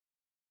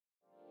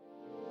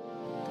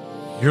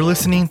You're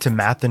listening to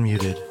Math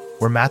Unmuted,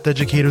 where math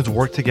educators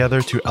work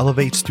together to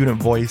elevate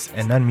student voice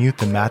and unmute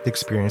the math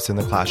experience in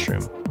the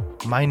classroom.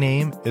 My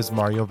name is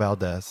Mario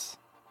Valdez.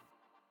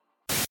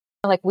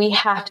 We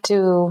have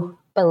to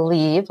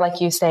believe, like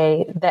you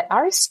say, that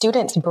our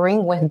students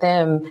bring with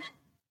them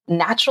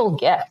natural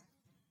gifts.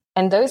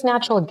 And those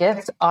natural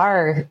gifts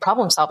are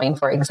problem solving,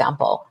 for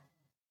example,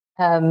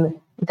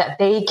 that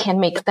they can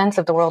make sense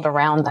of the world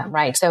around them,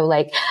 right? So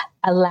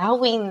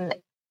allowing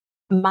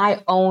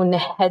my own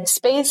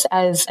headspace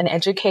as an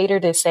educator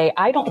to say,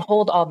 I don't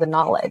hold all the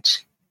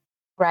knowledge,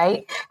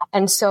 right?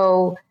 And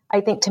so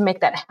I think to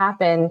make that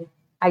happen,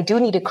 I do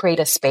need to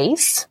create a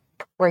space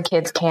where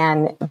kids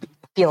can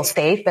feel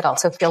safe, but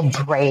also feel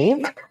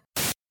brave.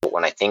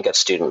 When I think of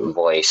student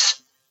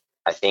voice,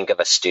 I think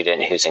of a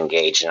student who's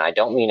engaged, and I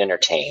don't mean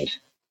entertained,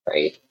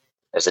 right?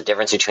 There's a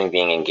difference between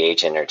being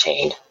engaged and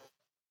entertained.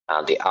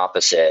 The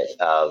opposite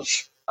of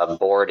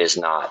bored is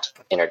not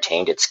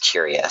entertained, it's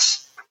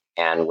curious.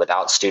 And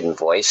without student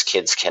voice,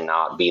 kids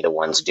cannot be the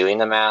ones doing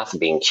the math,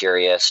 being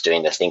curious,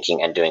 doing the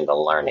thinking, and doing the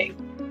learning.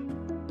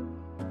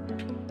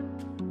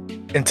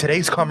 In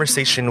today's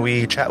conversation,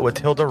 we chat with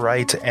Hilda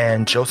Wright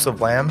and Joseph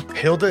Lamb.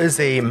 Hilda is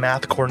a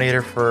math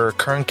coordinator for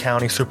Kern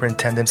County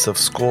Superintendents of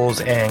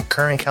Schools and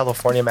Kern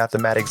California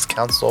Mathematics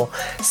Council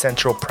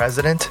Central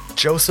President.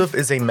 Joseph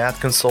is a math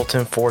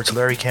consultant for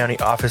Tulare County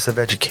Office of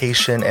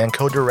Education and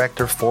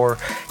co-director for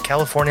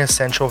California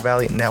Central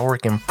Valley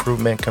Network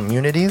Improvement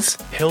Communities.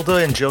 Hilda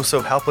and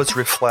Joseph help us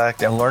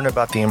reflect and learn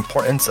about the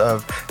importance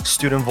of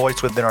student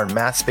voice within our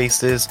math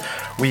spaces.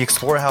 We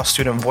explore how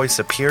student voice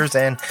appears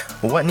and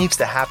what needs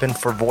to happen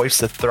for voice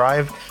to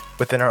thrive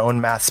within our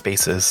own math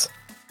spaces.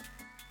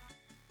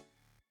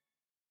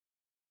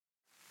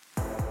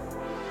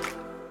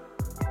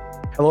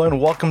 Hello and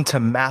welcome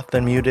to Math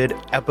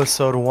Unmuted,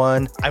 Episode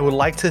 1. I would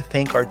like to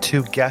thank our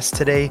two guests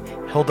today,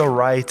 Hilda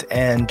Wright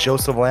and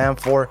Joseph Lamb,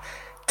 for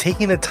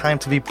taking the time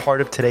to be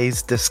part of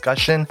today's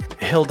discussion.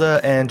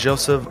 Hilda and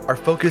Joseph, our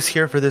focus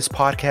here for this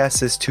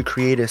podcast is to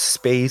create a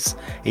space,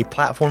 a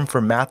platform for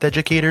math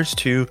educators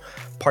to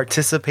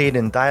participate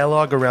in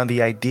dialogue around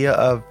the idea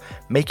of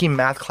making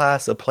math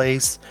class a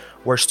place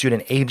where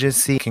student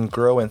agency can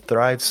grow and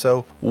thrive.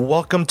 So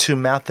welcome to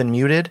Math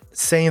Unmuted.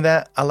 Saying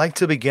that, I'd like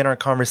to begin our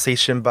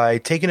conversation by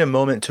taking a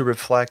moment to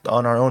reflect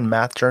on our own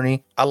math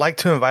journey. I'd like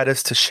to invite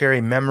us to share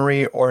a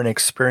memory or an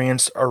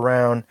experience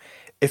around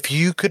if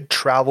you could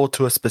travel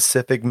to a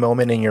specific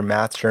moment in your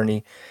math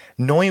journey,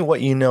 knowing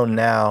what you know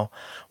now,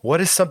 what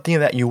is something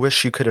that you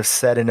wish you could have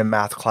said in a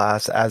math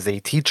class as a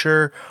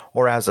teacher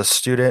or as a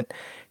student?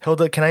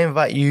 Hilda, can I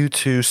invite you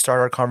to start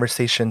our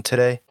conversation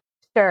today?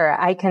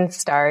 Sure, I can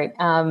start.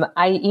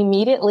 I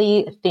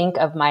immediately think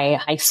of my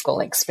high school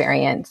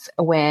experience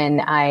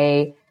when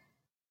I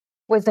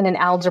was in an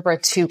Algebra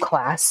 2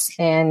 class,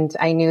 and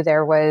I knew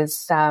there was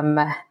some,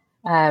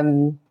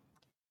 a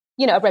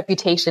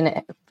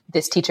reputation,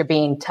 this teacher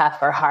being tough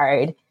or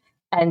hard.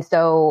 And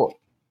so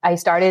I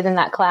started in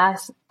that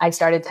class. I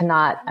started to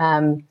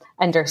not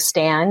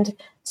understand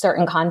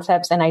certain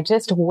concepts, and I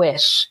just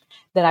wish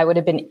that I would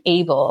have been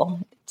able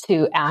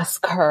to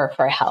ask her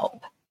for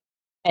help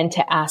and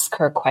to ask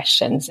her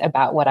questions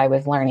about what I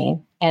was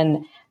learning.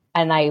 And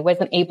I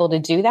wasn't able to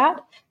do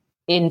that.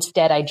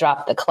 Instead, I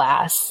dropped the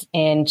class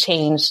and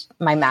changed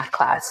my math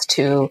class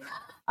to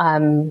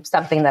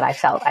something that I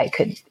felt I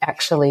could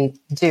actually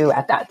do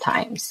at that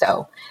time.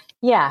 So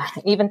yeah,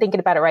 even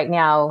thinking about it right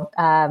now,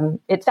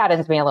 it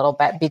saddens me a little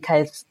bit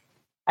because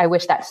I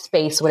wish that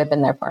space would have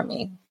been there for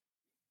me.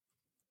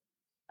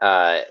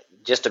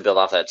 Just to build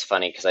off that, it's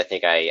funny because I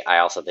think I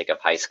also think of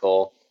high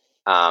school.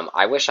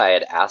 I wish I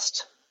had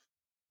asked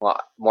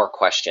more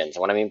questions.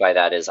 And what I mean by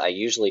that is I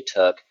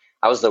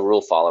was the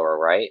rule follower,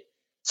 right?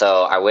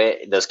 So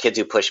those kids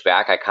who push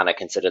back, I kind of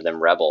consider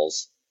them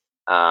rebels.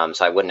 So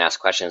I wouldn't ask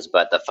questions.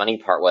 But the funny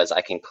part was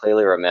I can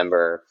clearly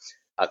remember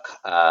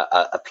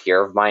a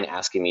peer of mine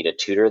asking me to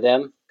tutor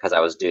them because I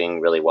was doing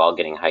really well,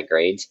 getting high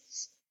grades.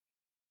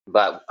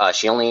 But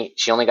she only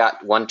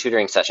got one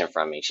tutoring session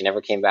from me. She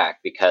never came back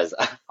because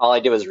all I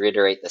did was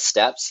reiterate the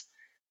steps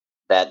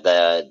that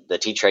the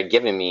teacher had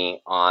given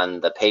me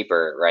on the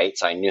paper, right?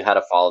 So I knew how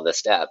to follow the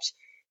steps.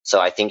 So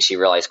I think she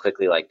realized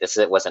quickly,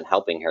 it wasn't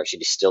helping her. She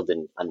just still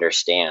didn't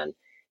understand.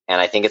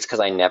 And I think it's because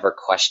I never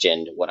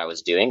questioned what I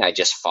was doing. I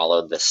just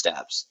followed the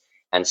steps.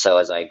 And so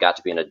as I got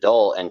to be an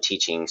adult and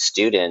teaching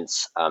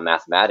students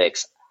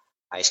mathematics,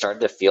 I started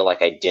to feel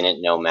like I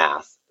didn't know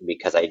math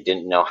because I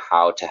didn't know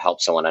how to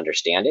help someone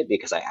understand it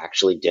because I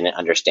actually didn't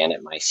understand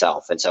it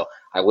myself. And so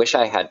I wish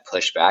I had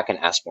pushed back and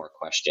asked more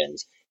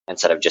questions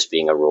instead of just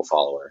being a rule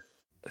follower.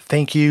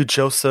 Thank you,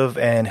 Joseph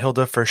and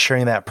Hilda, for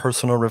sharing that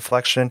personal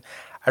reflection.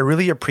 I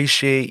really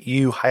appreciate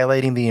you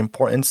highlighting the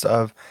importance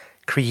of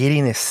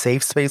creating a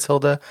safe space,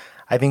 Hilda.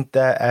 I think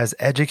that as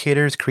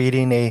educators,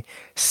 creating a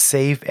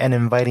safe and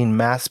inviting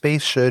math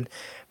space should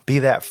be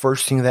that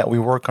first thing that we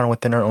work on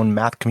within our own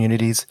math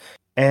communities.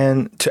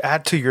 And to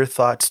add to your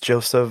thoughts,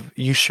 Joseph,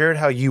 you shared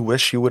how you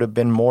wish you would have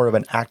been more of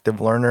an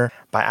active learner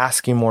by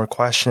asking more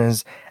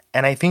questions.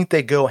 And I think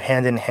they go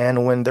hand in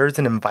hand. When there's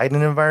an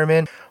inviting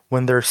environment,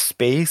 When there's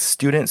space,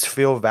 students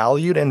feel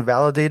valued and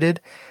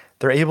validated.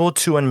 They're able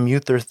to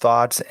unmute their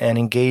thoughts and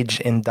engage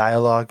in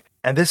dialogue.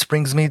 And this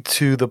brings me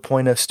to the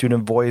point of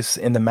student voice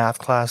in the math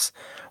class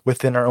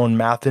within our own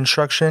math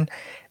instruction.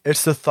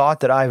 It's the thought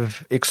that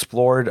I've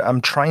explored.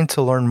 I'm trying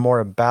to learn more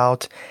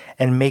about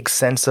and make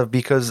sense of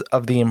because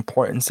of the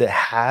importance it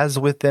has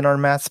within our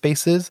math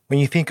spaces. When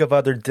you think of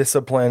other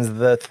disciplines,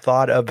 the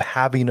thought of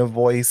having a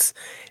voice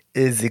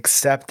is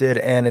accepted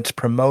and it's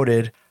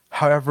promoted.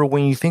 However,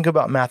 when you think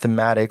about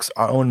mathematics,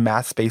 our own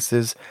math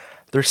spaces,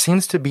 there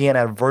seems to be an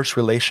adverse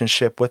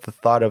relationship with the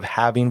thought of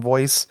having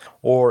voice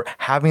or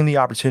having the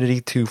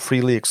opportunity to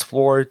freely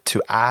explore,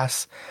 to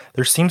ask.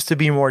 There seems to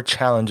be more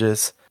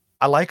challenges.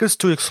 I like us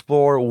to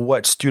explore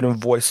what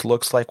student voice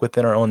looks like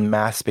within our own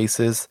math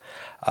spaces.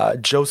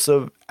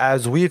 Joseph,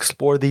 as we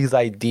explore these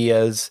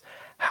ideas,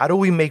 how do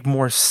we make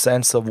more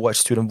sense of what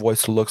student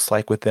voice looks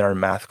like within our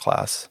math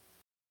class?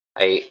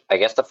 I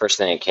guess the first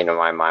thing that came to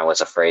my mind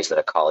was a phrase that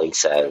a colleague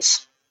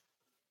says.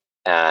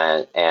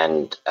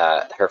 And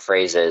her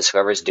phrase is,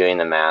 whoever's doing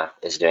the math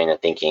is doing the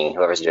thinking.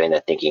 Whoever's doing the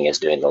thinking is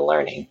doing the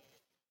learning,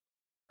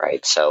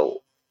 right?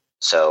 So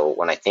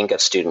when I think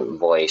of student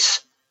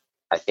voice,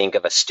 I think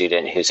of a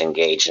student who's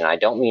engaged, and I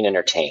don't mean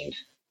entertained,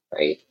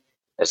 right?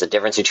 There's a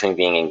difference between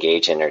being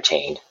engaged and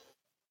entertained.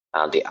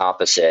 The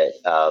opposite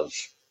of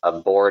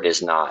bored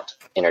is not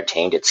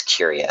entertained, it's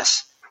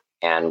curious.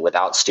 And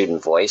without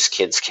student voice,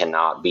 kids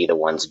cannot be the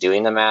ones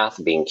doing the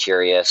math, being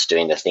curious,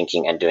 doing the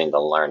thinking, and doing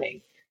the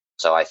learning.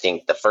 So I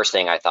think the first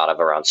thing I thought of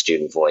around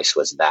student voice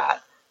was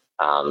that's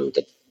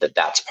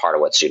part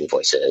of what student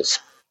voice is.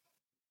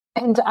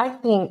 And I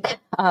think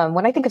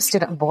when I think of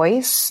student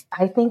voice,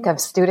 I think of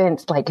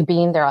students like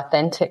being their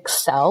authentic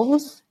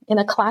selves in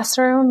a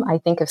classroom. I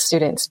think of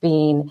students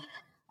being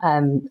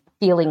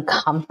feeling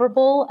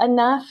comfortable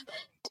enough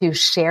to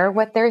share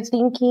what they're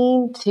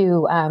thinking,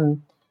 to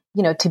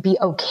be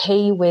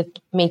okay with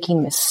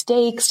making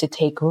mistakes, to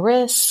take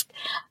risks,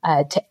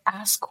 to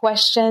ask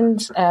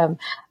questions.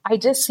 I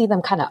just see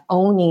them kind of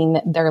owning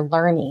their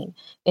learning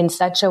in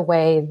such a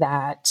way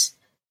that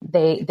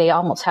they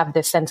almost have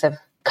this sense of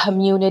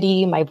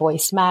community. My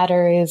voice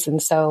matters.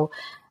 And so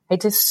I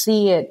just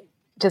see it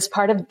just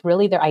part of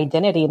really their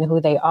identity and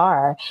who they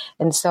are.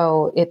 And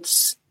so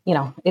it's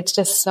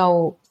just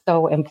so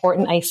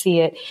important. I see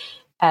it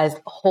as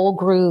whole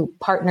group,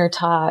 partner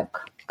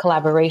talk,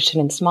 collaboration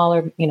in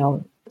small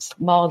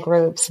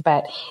groups.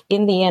 But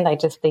in the end, I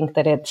just think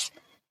that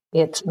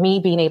it's me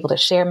being able to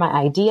share my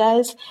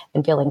ideas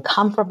and feeling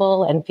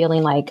comfortable and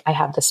feeling like I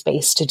have the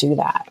space to do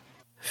that.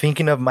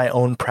 Thinking of my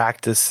own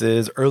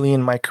practices early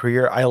in my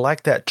career, I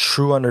like that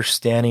true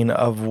understanding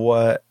of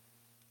what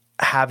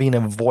having a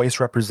voice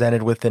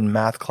represented within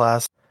math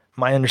class.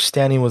 My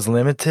understanding was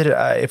limited.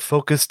 It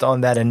focused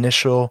on that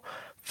initial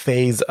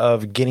phase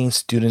of getting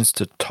students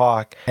to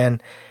talk.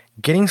 And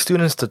getting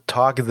students to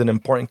talk is an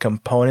important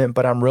component,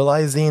 but I'm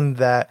realizing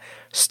that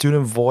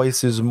student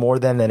voice is more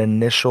than an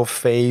initial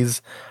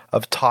phase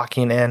of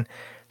talking. And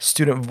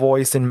student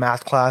voice in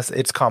math class,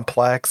 it's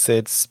complex,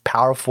 it's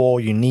powerful,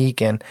 unique,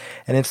 and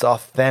it's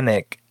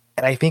authentic.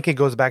 And I think it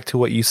goes back to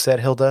what you said,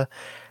 Hilda,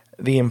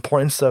 the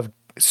importance of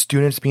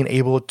students being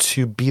able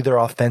to be their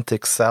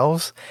authentic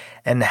selves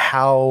and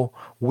how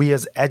we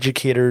as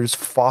educators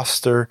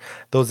foster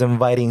those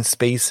inviting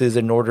spaces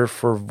in order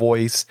for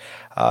voice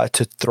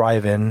to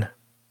thrive in.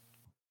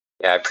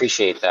 Yeah, I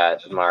appreciate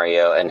that,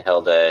 Mario and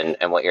Hilda,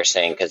 and what you're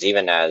saying, because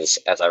even as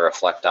I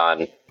reflect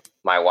on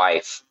my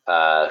wife,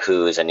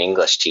 who's an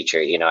English teacher,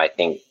 I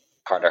think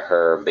part of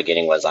her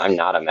beginning was, I'm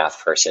not a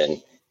math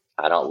person.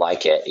 I don't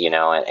like it,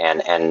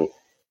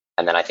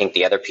 and then I think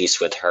the other piece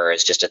with her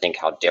is just to think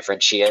how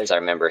different she is. I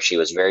remember she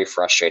was very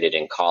frustrated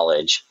in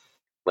college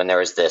when there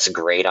was this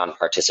grade on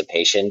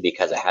participation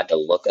because it had to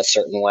look a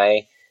certain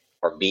way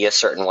or be a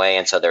certain way.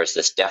 And so there's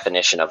this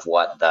definition of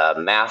what the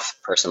math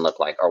person looked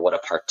like or what a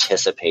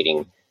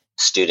participating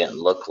student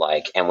looked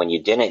like. And when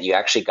you didn't, you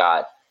actually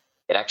got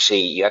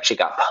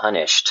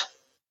punished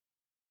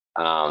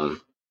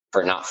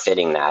for not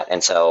fitting that.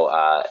 And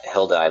so,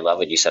 Hilda, I love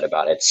what you said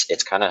about it.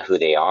 It's kind of who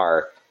they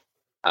are.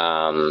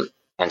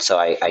 And so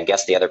I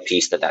guess the other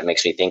piece that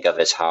makes me think of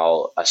is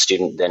how a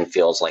student then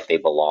feels like they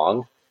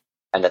belong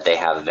and that they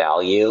have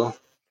value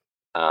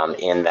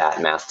in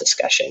that math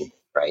discussion,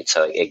 right?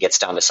 So it gets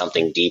down to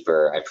something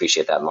deeper. I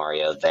appreciate that,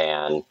 Mario,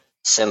 than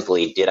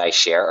simply did I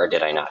share or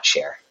did I not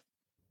share?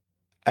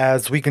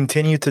 As we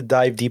continue to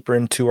dive deeper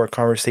into our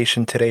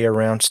conversation today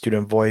around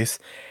student voice,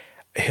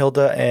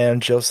 Hilda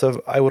and Joseph,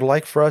 I would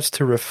like for us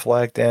to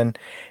reflect and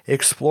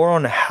explore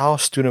on how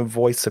student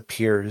voice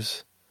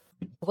appears.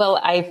 Well,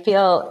 I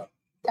feel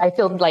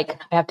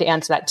like I have to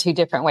answer that two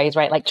different ways,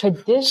 right? Like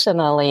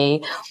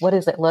traditionally, what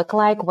does it look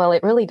like? Well,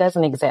 it really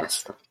doesn't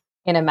exist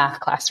in a math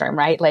classroom,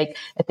 right? Like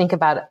I think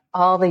about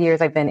all the years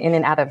I've been in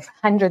and out of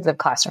hundreds of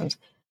classrooms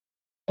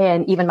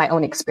and even my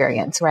own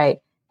experience, right?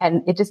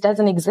 And it just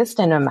doesn't exist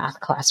in a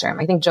math classroom.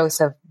 I think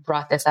Joseph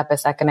brought this up a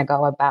second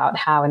ago about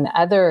how in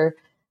other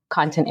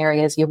content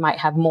areas you might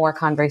have more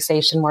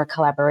conversation, more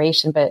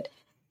collaboration, but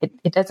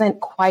It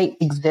doesn't quite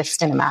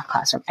exist in a math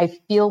classroom. I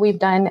feel we've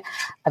done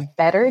a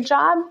better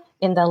job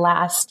in the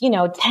last,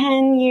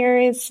 10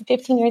 years,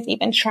 15 years,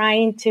 even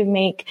trying to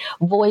make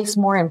voice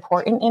more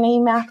important in a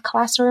math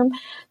classroom.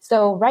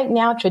 So right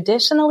now,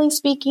 traditionally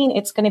speaking,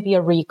 it's going to be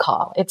a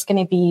recall. It's going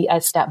to be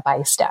a step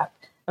by step.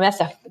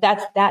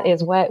 That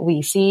is what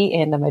we see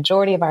in the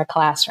majority of our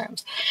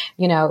classrooms.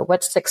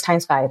 What's 6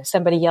 times 5?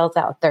 Somebody yells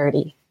out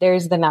 30.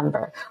 There's the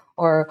number.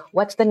 Or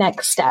what's the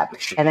next step?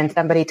 And then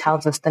somebody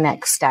tells us the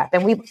next step.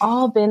 And we've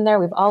all been there.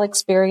 We've all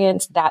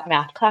experienced that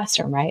math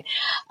classroom, right?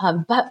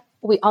 But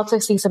we also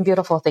see some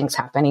beautiful things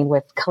happening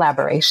with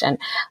collaboration.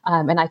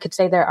 And I could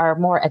say there are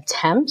more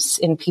attempts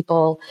in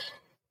people.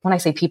 When I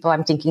say people,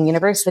 I'm thinking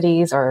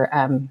universities or,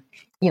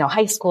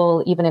 high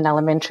school, even in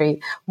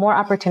elementary, more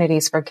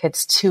opportunities for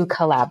kids to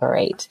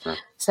collaborate.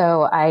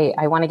 So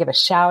I want to give a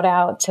shout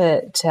out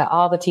to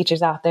all the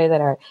teachers out there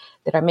that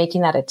are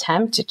making that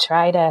attempt to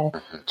try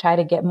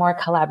to get more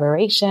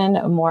collaboration,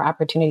 more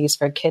opportunities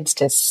for kids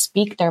to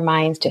speak their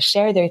minds, to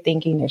share their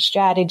thinking, their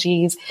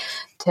strategies,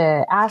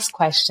 to ask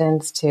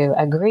questions, to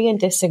agree and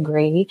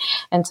disagree.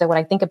 And so when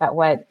I think about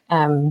what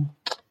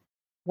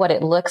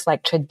it looks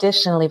like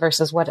traditionally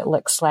versus what it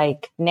looks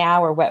like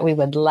now, or what we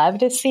would love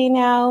to see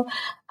now,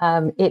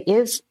 it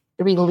is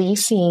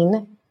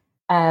releasing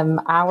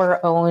our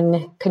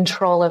own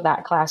control of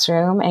that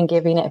classroom and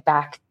giving it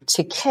back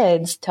to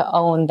kids to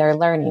own their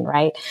learning,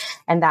 right?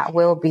 And that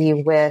will be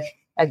with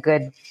a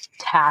good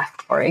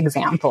task, for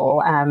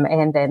example,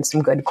 and then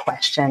some good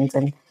questions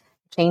and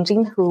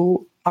changing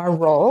our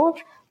role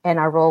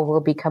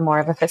will become more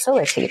of a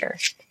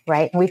facilitator,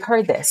 right? And we've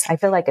heard this. I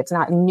feel like it's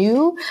not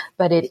new,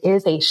 but it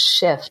is a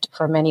shift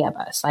for many of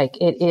us. Like,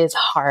 it is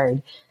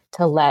hard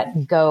to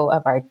let go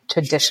of our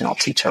traditional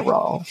teacher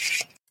role.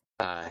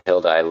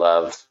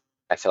 Hilda,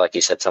 I feel like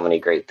you said so many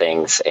great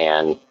things,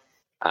 and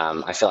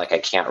I feel like I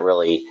can't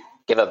really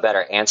give a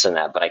better answer than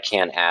that, but I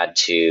can add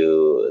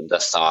to the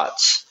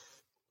thoughts.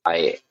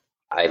 I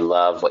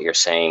love what you're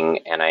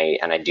saying, and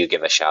I do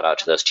give a shout out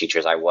to those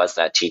teachers. I was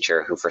that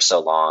teacher who for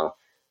so long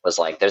was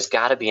like, there's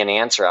got to be an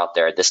answer out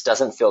there. This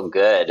doesn't feel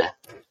good,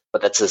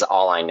 but this is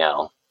all I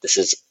know. This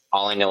is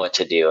all I know what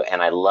to do.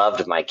 And I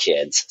loved my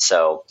kids.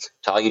 So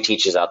to all you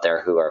teachers out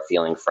there who are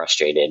feeling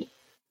frustrated,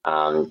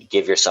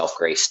 give yourself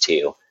grace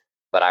too.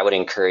 But I would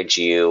encourage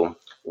you,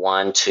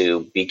 one,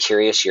 to be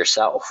curious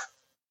yourself.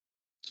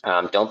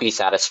 Don't be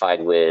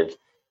satisfied with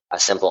a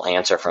simple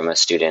answer from a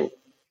student.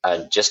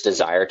 Just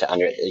desire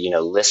to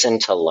listen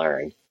to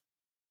learn.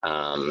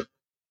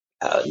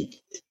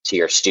 To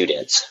your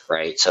students,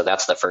 right? So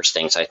that's the first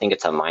thing. So I think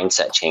it's a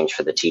mindset change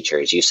for the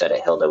teachers. You said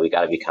it, Hilda, we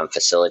got to become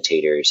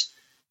facilitators.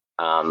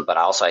 But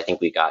also I think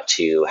we got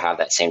to have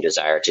that same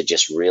desire to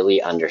just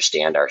really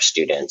understand our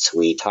students.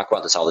 We talk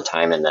about this all the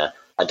time in the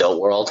adult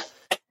world,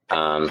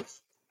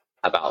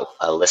 about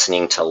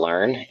listening to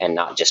learn and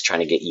not just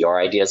trying to get your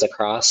ideas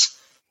across.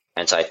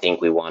 And so I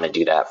think we want to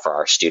do that for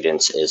our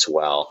students as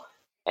well.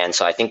 And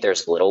so I think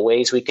there's little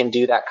ways we can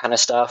do that kind of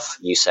stuff.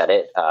 You said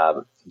it,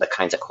 the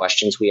kinds of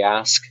questions we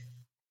ask.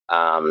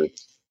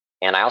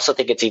 And I also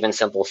think it's even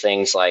simple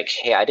things like,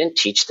 hey, I didn't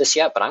teach this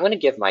yet, but I'm going to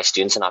give my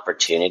students an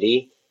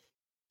opportunity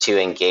to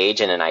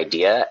engage in an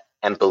idea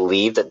and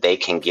believe that they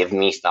can give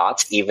me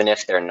thoughts, even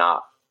if they're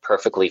not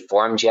perfectly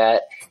formed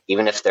yet,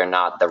 even if they're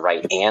not the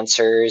right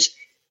answers.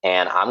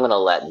 And I'm going to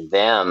let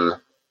them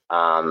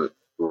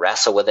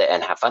wrestle with it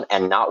and have fun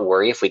and not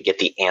worry if we get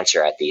the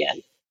answer at the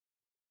end.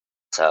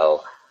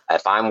 So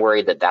if I'm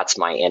worried that that's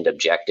my end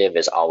objective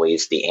is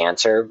always the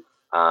answer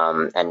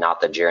and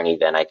not the journey,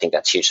 then I think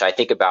that's huge. So I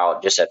think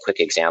about just a quick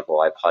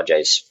example. I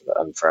apologize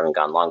for having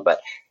gone long,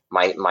 but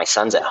my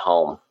son's at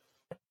home.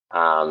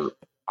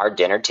 Our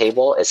dinner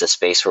table is a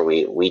space where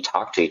we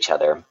talk to each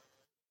other,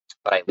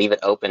 but I leave it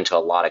open to a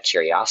lot of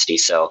curiosity.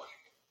 So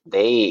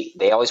they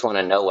always want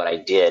to know what I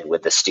did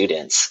with the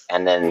students.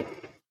 And then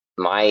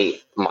I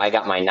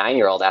got my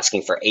 9-year-old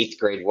asking for 8th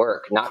grade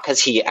work, not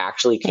because he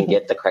actually can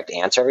get the correct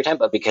answer every time,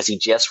 but because he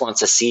just wants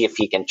to see if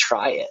he can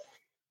try it.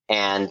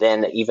 And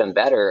then even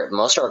better,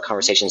 most of our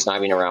conversations not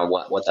even around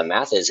what the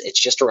math is, it's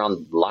just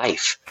around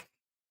life.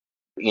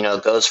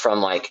 It goes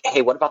from like,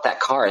 hey, what about that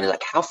car? And they're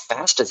like, how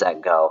fast does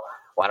that go?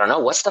 Well, I don't know.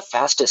 What's the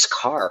fastest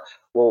car?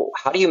 Well,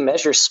 how do you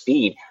measure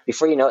speed?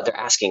 Before you know it, they're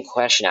asking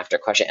question after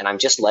question, and I'm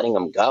just letting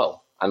them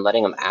go. I'm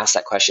letting them ask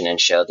that question and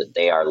show that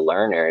they are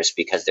learners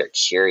because they're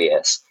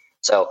curious.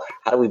 So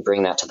how do we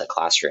bring that to the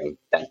classroom,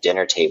 that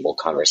dinner table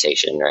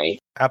conversation, right?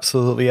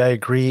 Absolutely. I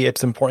agree.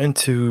 It's important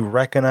to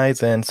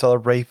recognize and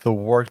celebrate the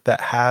work that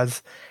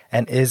has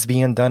and is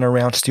being done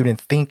around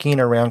student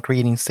thinking, around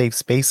creating safe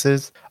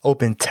spaces,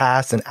 open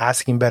tasks, and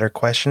asking better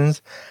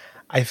questions.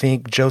 I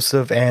think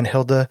Joseph and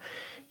Hilda,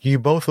 you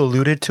both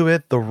alluded to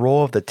it, the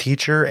role of the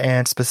teacher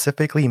and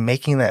specifically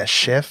making that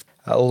shift,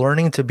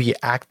 learning to be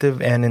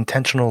active and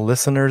intentional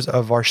listeners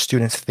of our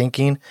students'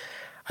 thinking.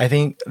 I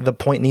think the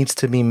point needs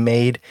to be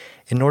made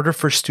in order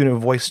for student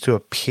voice to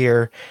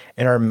appear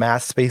in our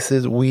math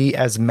spaces. We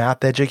as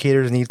math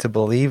educators need to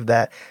believe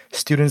that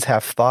students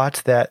have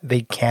thoughts, that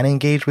they can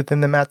engage within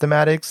the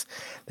mathematics,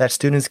 that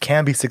students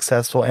can be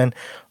successful. And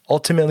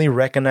ultimately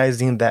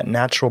recognizing that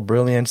natural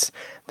brilliance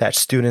that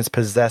students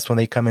possess when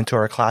they come into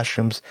our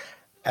classrooms.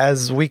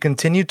 As we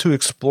continue to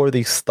explore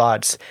these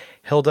thoughts,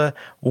 Hilda,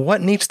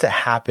 what needs to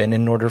happen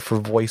in order for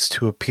voice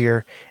to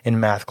appear in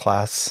math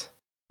class?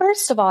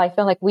 First of all, I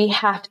feel like we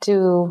have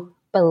to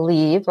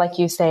believe, like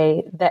you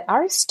say, that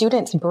our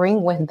students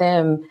bring with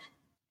them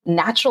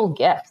natural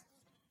gifts.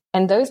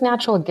 And those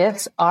natural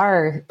gifts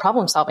are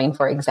problem solving,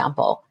 for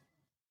example,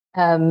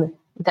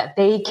 that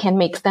they can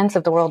make sense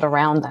of the world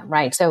around them,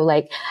 right? So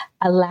like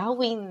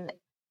allowing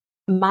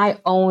my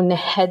own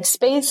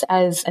headspace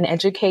as an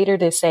educator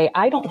to say,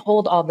 I don't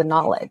hold all the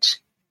knowledge,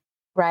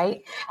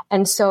 right?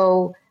 And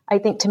so I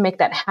think to make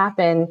that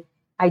happen,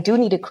 I do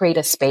need to create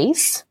a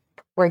space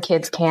where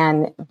kids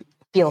can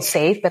feel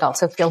safe, but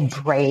also feel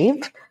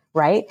brave,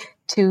 right?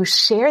 To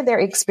share their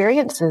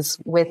experiences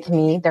with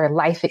me, their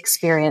life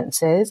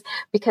experiences,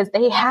 because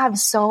they have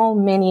so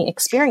many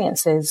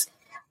experiences,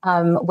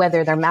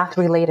 whether they're math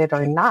related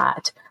or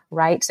not,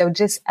 right? So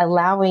just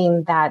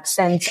allowing that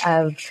sense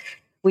of,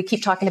 we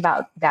keep talking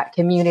about that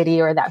community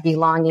or that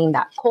belonging,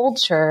 that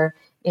culture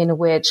in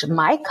which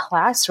my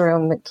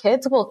classroom,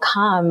 kids will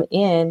come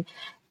in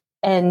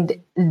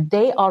and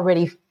they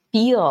already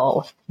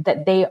feel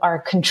that they are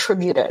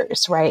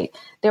contributors, right?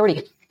 They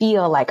already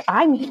feel like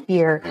I'm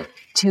here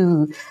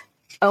to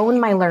own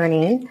my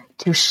learning,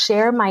 to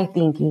share my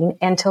thinking,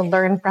 and to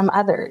learn from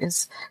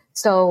others.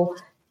 So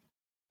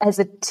as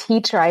a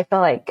teacher, I feel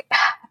like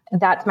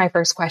that's my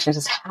first question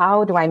is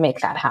how do I make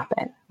that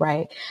happen,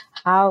 right?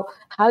 How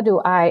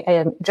do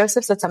I,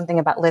 Joseph said something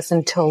about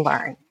listen to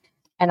learn.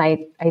 And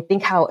I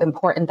think how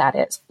important that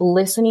is.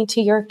 Listening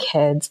to your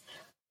kids,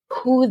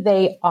 who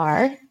they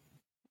are,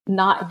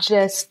 not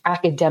just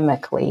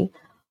academically,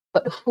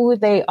 but who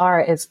they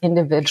are as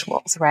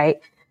individuals,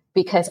 right?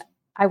 Because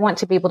I want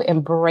to be able to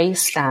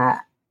embrace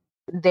that,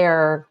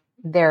 their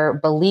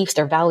beliefs,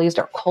 their values,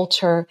 their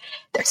culture,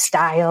 their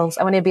styles.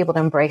 I want to be able to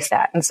embrace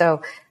that. And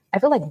so I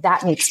feel like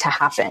that needs to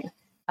happen.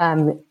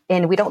 And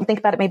we don't think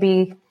about it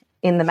maybe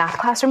in the math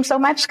classroom so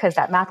much because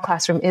that math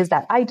classroom is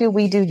that I do,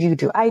 we do, you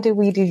do, I do,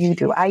 we do, you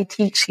do, I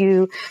teach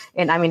you.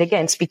 And I mean,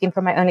 again, speaking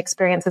from my own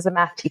experience as a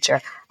math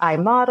teacher, I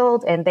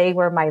modeled and they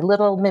were my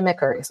little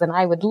mimickers. And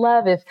I would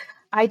love if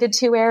I did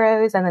 2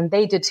 arrows and then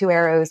they did 2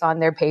 arrows on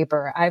their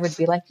paper. I would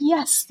be like,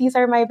 yes, these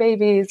are my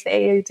babies.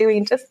 They are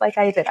doing just like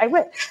I did. I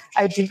would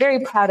be very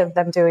proud of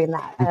them doing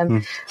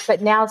that.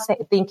 But now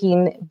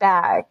thinking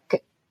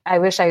back, I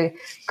wish I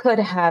could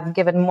have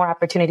given more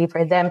opportunity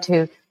for them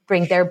to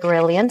bring their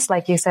brilliance.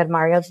 Like you said,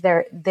 Mario,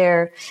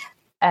 they're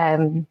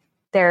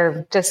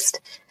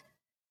just,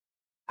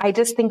 I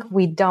just think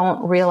we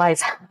don't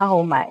realize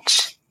how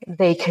much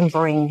they can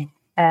bring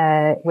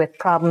with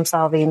problem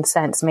solving,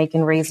 sense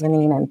making,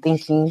 reasoning, and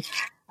thinking.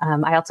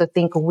 I also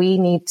think we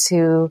need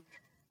to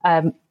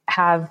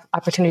have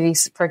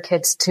opportunities for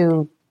kids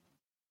to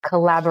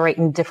collaborate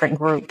in different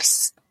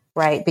groups,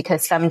 right?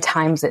 Because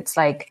sometimes it's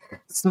like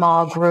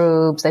small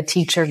groups, a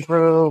teacher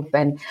group,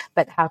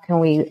 but how can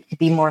we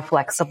be more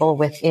flexible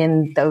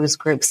within those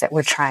groups that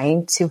we're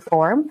trying to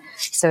form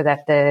so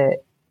that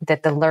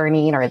the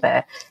learning or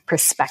the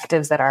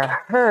perspectives that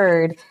are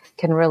heard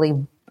can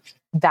really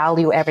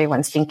value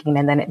everyone's thinking,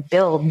 and then it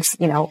builds,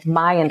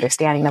 my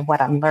understanding of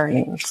what I'm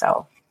learning.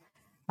 So,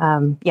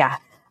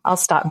 I'll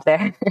stop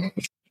there.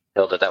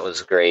 Hilda, that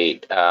was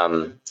great.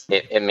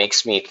 It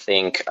makes me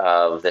think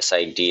of this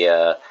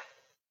idea,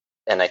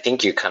 and I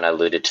think you kind of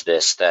alluded to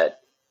this,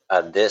 that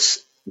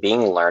this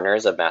being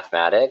learners of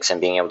mathematics and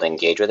being able to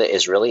engage with it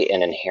is really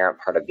an inherent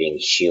part of being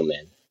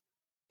human.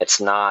 It's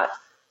not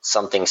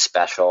something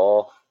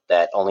special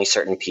that only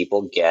certain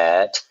people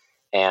get.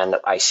 And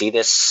I see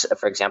this,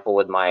 for example,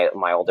 with my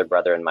older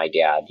brother and my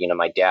dad.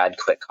 My dad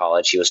quit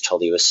college. He was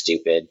told he was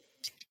stupid,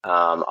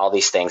 all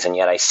these things. And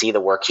yet I see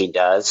the work he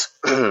does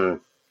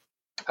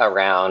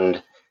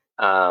around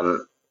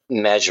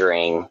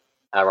measuring,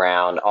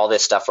 around all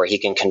this stuff where he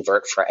can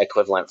convert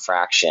equivalent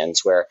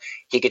fractions, where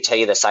he could tell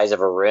you the size of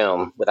a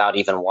room without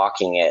even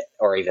walking it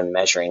or even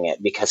measuring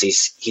it because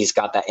he's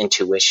got that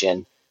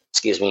intuition.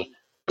 Excuse me.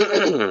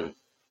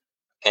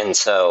 And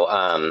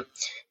so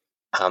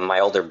my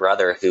older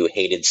brother, who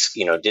hated,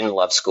 didn't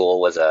love school,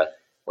 was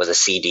a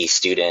CD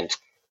student,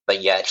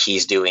 but yet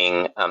he's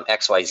doing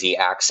XYZ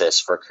axis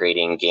for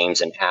creating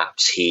games and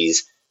apps.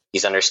 He's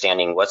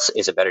understanding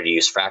is it better to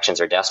use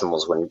fractions or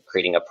decimals when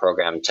creating a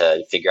program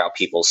to figure out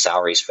people's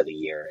salaries for the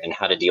year and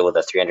how to deal with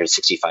a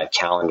 365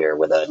 calendar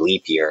with a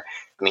leap year.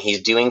 I mean,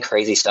 he's doing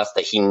crazy stuff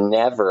that he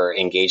never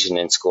engaged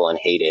in school and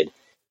hated.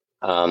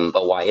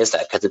 But why is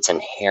that? Because it's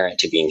inherent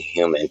to being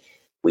human.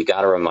 We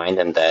got to remind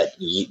them that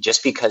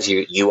just because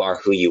you are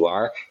who you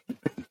are,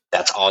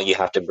 that's all you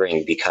have to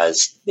bring,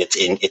 because it's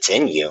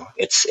in you.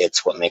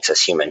 It's what makes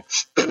us human.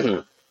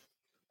 And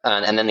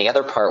then the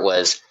other part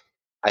was,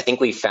 I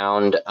think we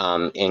found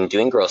in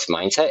doing growth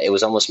mindset, it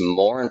was almost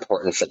more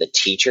important for the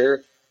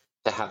teacher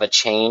to have a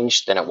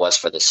change than it was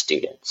for the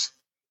students.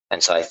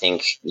 And so I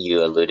think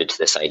you alluded to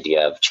this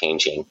idea of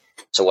changing.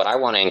 So what I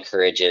want to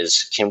encourage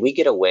is, can we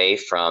get away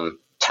from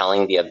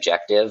telling the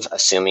objective,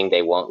 assuming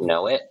they won't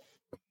know it,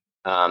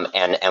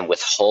 and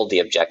withhold the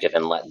objective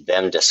and let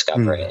them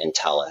discover it and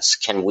tell us?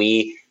 Can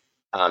we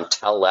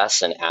tell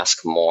less and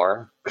ask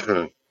more?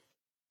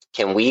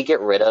 Can we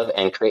get rid of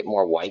and create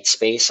more white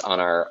space on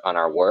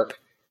our work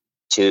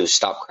to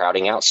stop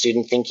crowding out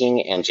student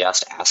thinking and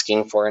just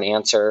asking for an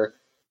answer?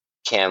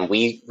 Can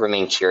we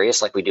remain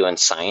curious like we do in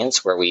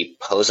science, where we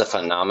pose a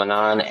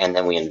phenomenon and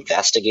then we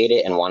investigate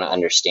it and want to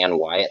understand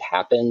why it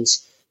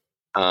happens?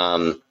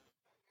 Can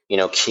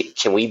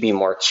we be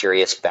more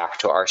curious back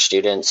to our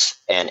students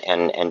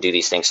and do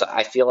these things? So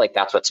I feel like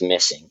that's what's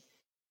missing.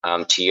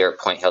 To your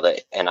point, Hilda,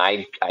 and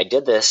I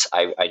did this.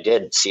 I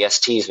did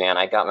CSTs, man.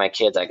 I got my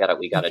kids.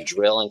 We got a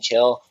drill and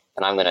kill,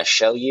 and I'm going to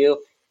show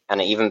you.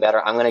 And even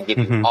better, I'm going to give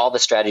you all the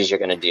strategies you're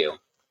going to do.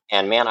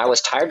 And man, I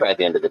was tired by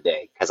the end of the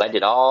day because I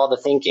did all the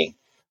thinking.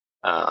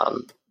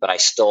 But I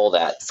stole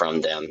that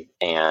from them,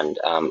 and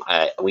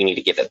we need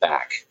to give it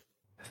back.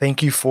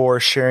 Thank you for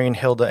sharing,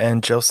 Hilda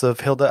and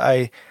Joseph. Hilda,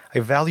 I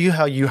value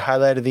how you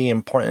highlighted the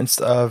importance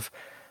of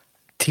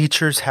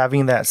teachers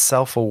having that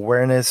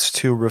self-awareness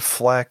to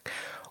reflect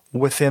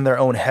within their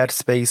own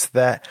headspace,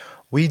 that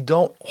we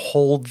don't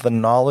hold the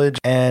knowledge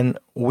and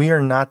we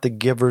are not the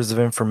givers of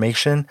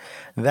information.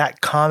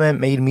 That comment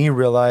made me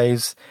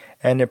realize,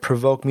 and it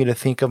provoked me to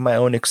think of my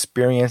own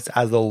experience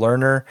as a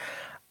learner.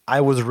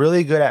 I was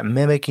really good at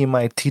mimicking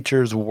my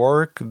teachers'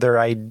 work, their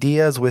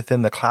ideas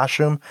within the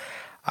classroom.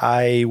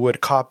 I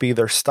would copy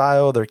their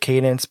style, their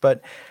cadence,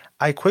 but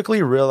I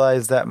quickly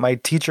realized that my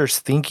teachers'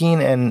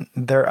 thinking and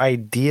their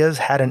ideas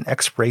had an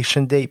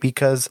expiration date,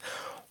 because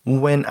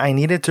when I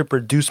needed to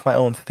produce my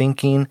own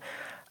thinking,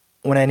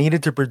 when I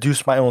needed to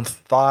produce my own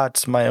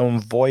thoughts, my own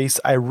voice,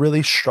 I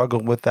really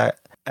struggled with that.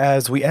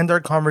 As we end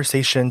our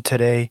conversation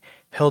today,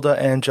 Hilda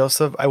and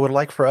Joseph, I would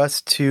like for us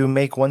to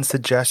make one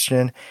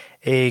suggestion,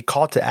 a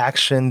call to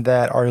action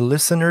that our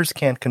listeners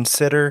can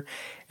consider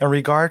in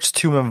regards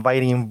to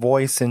inviting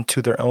voice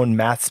into their own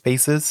math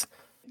spaces.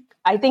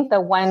 I think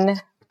the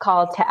one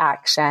call to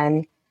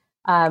action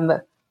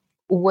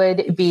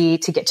would be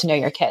to get to know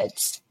your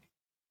kids.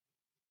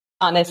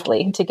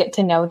 Honestly, to get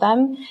to know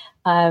them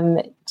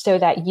so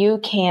that you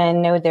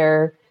can know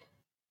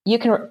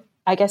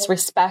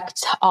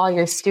respect all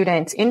your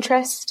students'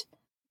 interests,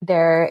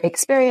 their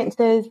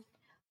experiences,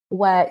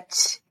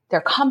 what they're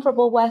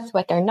comfortable with,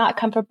 what they're not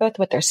comfortable with,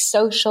 what their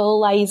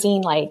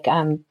socializing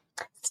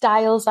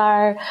styles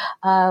are,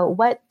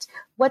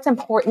 what's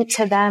important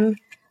to them.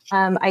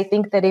 I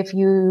think that if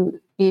you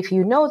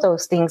know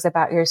those things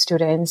about your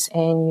students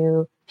and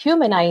you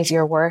humanize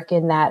your work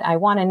in that I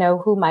want to know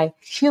who my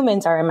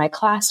humans are in my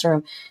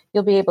classroom,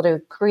 you'll be able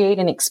to create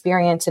an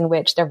experience in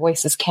which their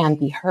voices can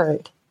be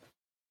heard.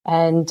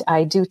 And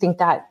I do think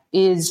that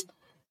is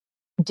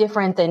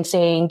different than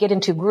saying, get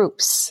into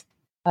groups.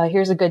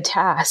 Here's a good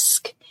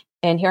task.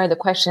 And here are the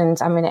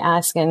questions I'm going to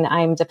ask. And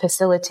I'm the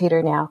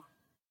facilitator now.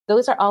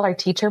 Those are all our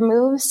teacher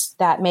moves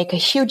that make a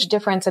huge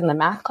difference in the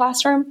math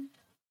classroom.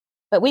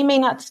 But we may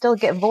not still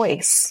get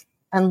voice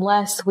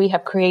unless we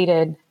have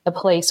created a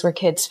place where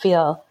kids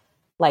feel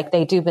like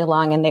they do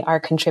belong and they are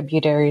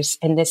contributors.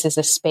 And this is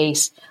a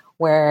space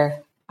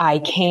where I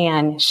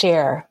can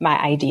share my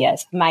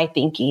ideas, my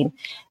thinking,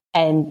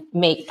 and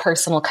make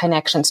personal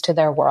connections to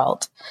their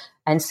world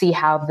and see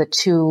how the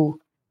two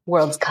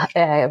worlds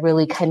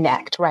really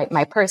connect, right?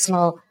 My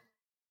personal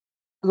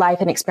life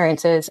and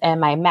experiences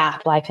and my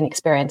math life and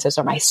experiences,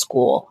 or my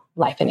school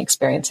life and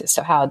experiences.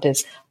 So how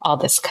does all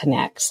this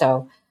connect?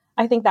 So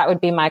I think that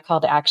would be my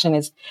call to action,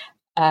 is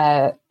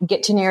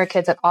get to know your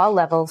kids at all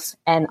levels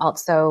and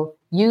also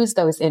use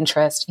those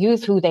interests,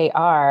 use who they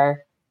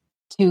are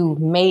to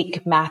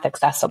make math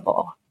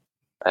accessible.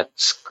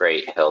 That's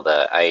great,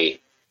 Hilda. I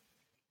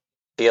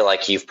feel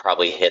like you've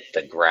probably hit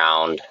the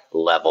ground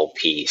level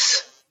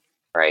piece,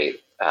 right?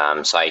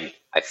 So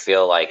I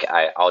feel like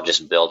I'll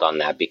just build on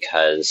that,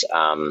 because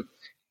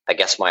I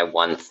guess my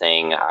one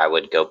thing I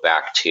would go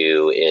back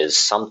to is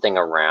something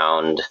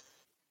around,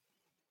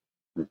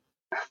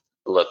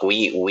 look,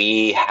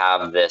 we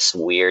have this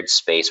weird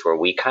space where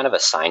we kind of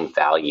assign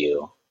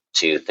value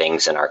to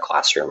things in our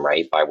classroom,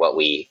 right? By what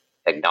we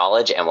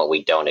acknowledge and what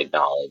we don't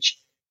acknowledge.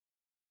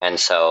 And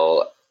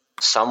so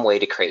some way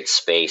to create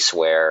space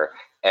where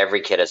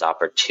every kid has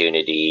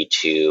opportunity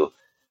to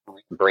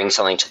bring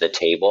something to the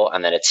table,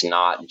 and that it's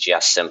not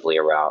just simply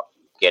about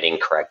getting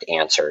correct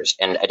answers.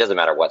 And it doesn't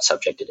matter what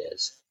subject it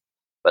is,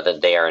 but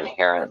that they are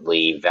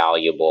inherently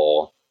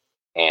valuable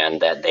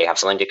and that they have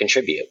something to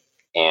contribute.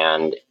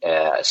 And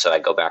so I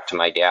go back to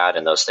my dad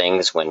and those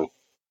things. When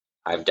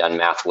I've done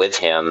math with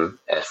him,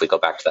 if we go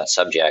back to that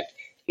subject,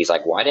 he's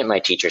like, why didn't my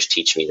teachers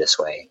teach me this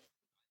way?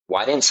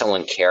 Why didn't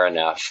someone care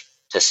enough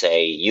to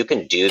say, you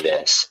can do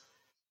this?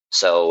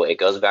 So it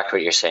goes back to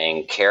what you're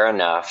saying, care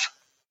enough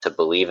to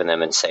believe in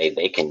them and say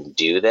they can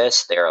do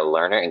this. They're a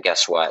learner. And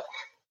guess what?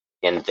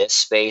 In this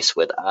space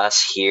with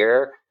us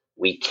here,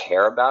 we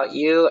care about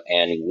you,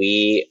 and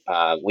we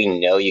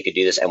know you could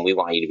do this, and we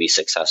want you to be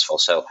successful.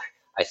 So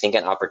I think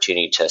an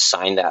opportunity to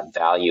assign that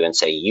value and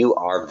say, you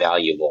are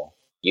valuable.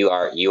 You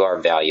are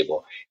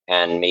valuable.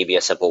 And maybe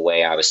a simple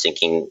way I was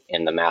thinking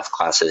in the math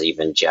classes,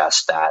 even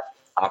just that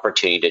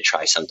opportunity to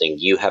try something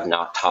you have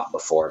not taught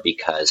before,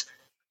 because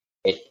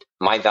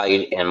my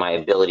value and my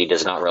ability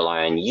does not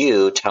rely on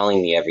you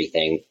telling me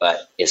everything, but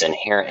is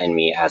inherent in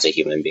me as a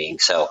human being.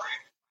 So,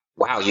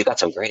 wow, you got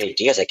some great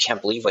ideas. I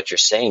can't believe what you're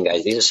saying,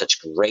 guys. These are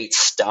such great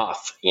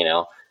stuff,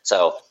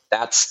 So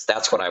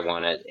that's what I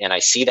wanted. And I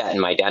see that in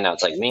my dad now.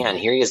 It's like, man,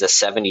 here he is, a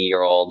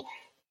 70-year-old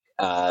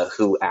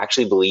who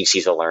actually believes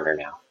he's a learner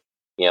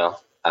now,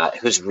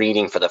 who's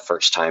reading for the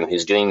first time,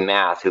 who's doing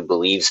math, who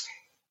believes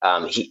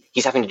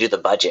he's having to do the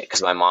budget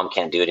because my mom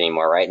can't do it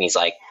anymore, right? And he's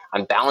like,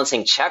 I'm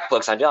balancing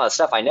checkbooks, I'm doing all that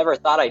stuff I never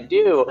thought I'd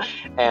do.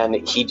 And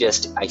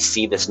I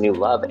see this new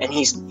love, and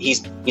he's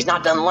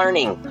not done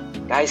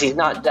learning, guys. He's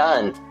not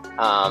done.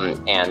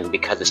 And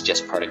because it's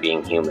just part of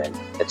being human,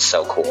 it's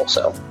so cool.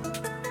 So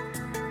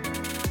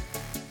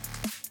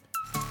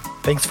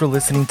thanks for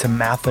listening to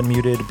Math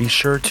Unmuted. Be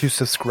sure to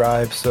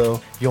subscribe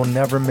so you'll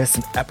never miss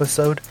an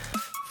episode.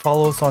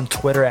 Follow us on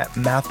Twitter at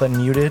Math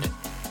Unmuted.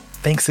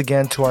 Thanks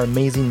again to our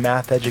amazing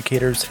math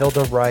educators,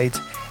 Hilda Wright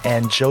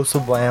and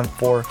Joseph Lamb,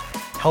 for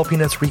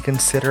helping us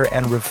reconsider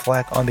and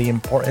reflect on the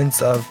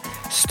importance of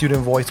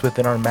student voice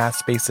within our math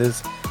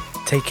spaces.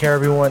 Take care,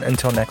 everyone.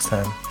 Until next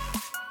time.